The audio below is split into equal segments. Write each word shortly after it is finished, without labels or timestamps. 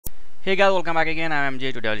Hey guys, welcome back again. I'm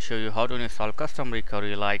MJ. Today I'll show you how to install custom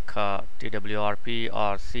recovery like TWRP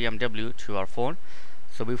or CMW to your phone.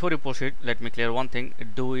 So before you proceed, let me clear one thing.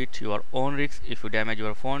 Do it your own risk. If you damage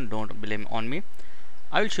your phone, don't blame on me.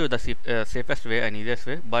 I will show you the safest way and easiest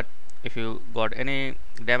way, but if you got any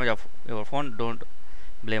damage of your phone, don't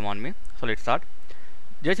blame on me. So let's start.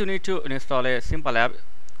 Just you need to install a simple app,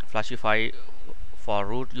 Flashify for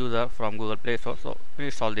root user from Google Play Store. So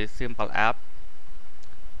install this simple app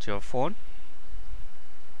to your phone.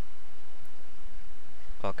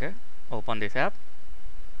 Okay, open this app.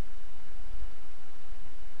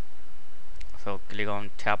 So click on,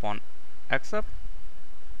 tap on accept.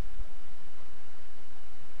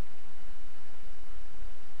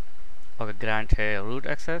 Okay, grant a root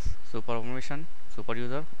access, super permission, super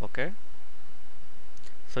user. Okay,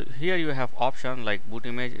 so here you have option like boot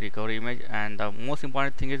image, recovery image, and the most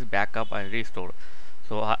important thing is backup and restore.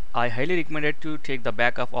 So I highly recommend it to take the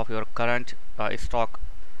backup of your current stock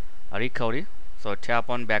recovery. So tap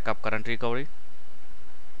on backup current recovery,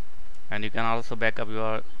 and you can also backup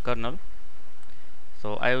your kernel.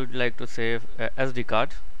 So I would like to save SD card.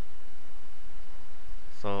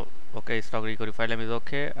 So okay, stock recovery file name is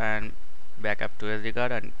okay, and backup to SD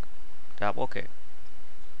card, and tap OK.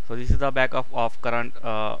 So this is the backup of current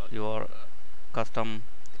your custom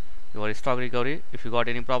your stock recovery. If you got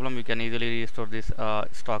any problem, you can easily restore this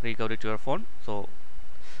stock recovery to your phone. So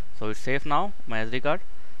it's safe now, my SD card.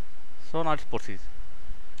 So now let's proceed.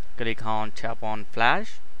 Click on, tap on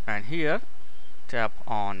flash, and here tap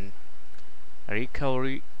on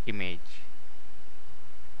recovery image.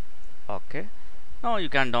 Okay, now you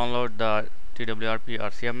can download the TWRP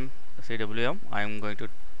or CWM. I am going to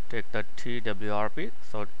take the TWRP.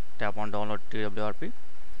 So tap on download TWRP,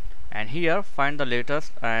 and here find the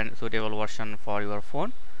latest and suitable version for your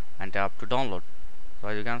phone and tap to download. So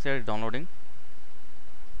as you can see, it's downloading.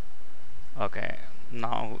 Okay,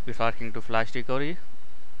 now it's asking to flash recovery.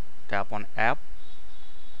 Tap on app.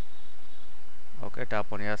 Okay, tap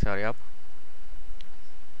on yes, hurry up.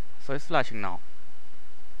 So it's flashing now.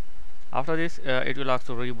 After this, it will ask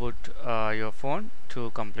to reboot your phone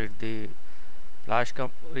to complete the flash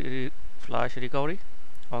recovery.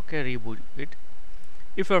 Okay, reboot it.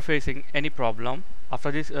 If you are facing any problem,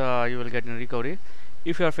 after this you will get in recovery.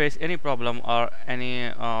 If you are facing any problem or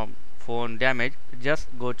any phone damage, just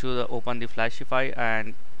go to the open the Flashify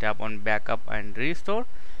and tap on backup and restore,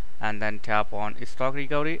 and then tap on stock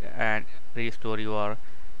recovery and restore your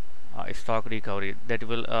stock recovery. That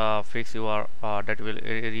will fix your that will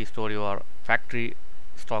restore your factory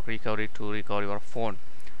stock recovery to recover your phone.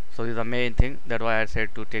 So this is the main thing. That's why I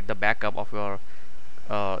said to take the backup of your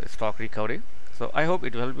stock recovery. So I hope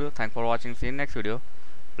it will help you. Thanks for watching. See you in next video.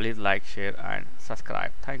 Please like, share and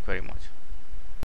subscribe. Thank you very much.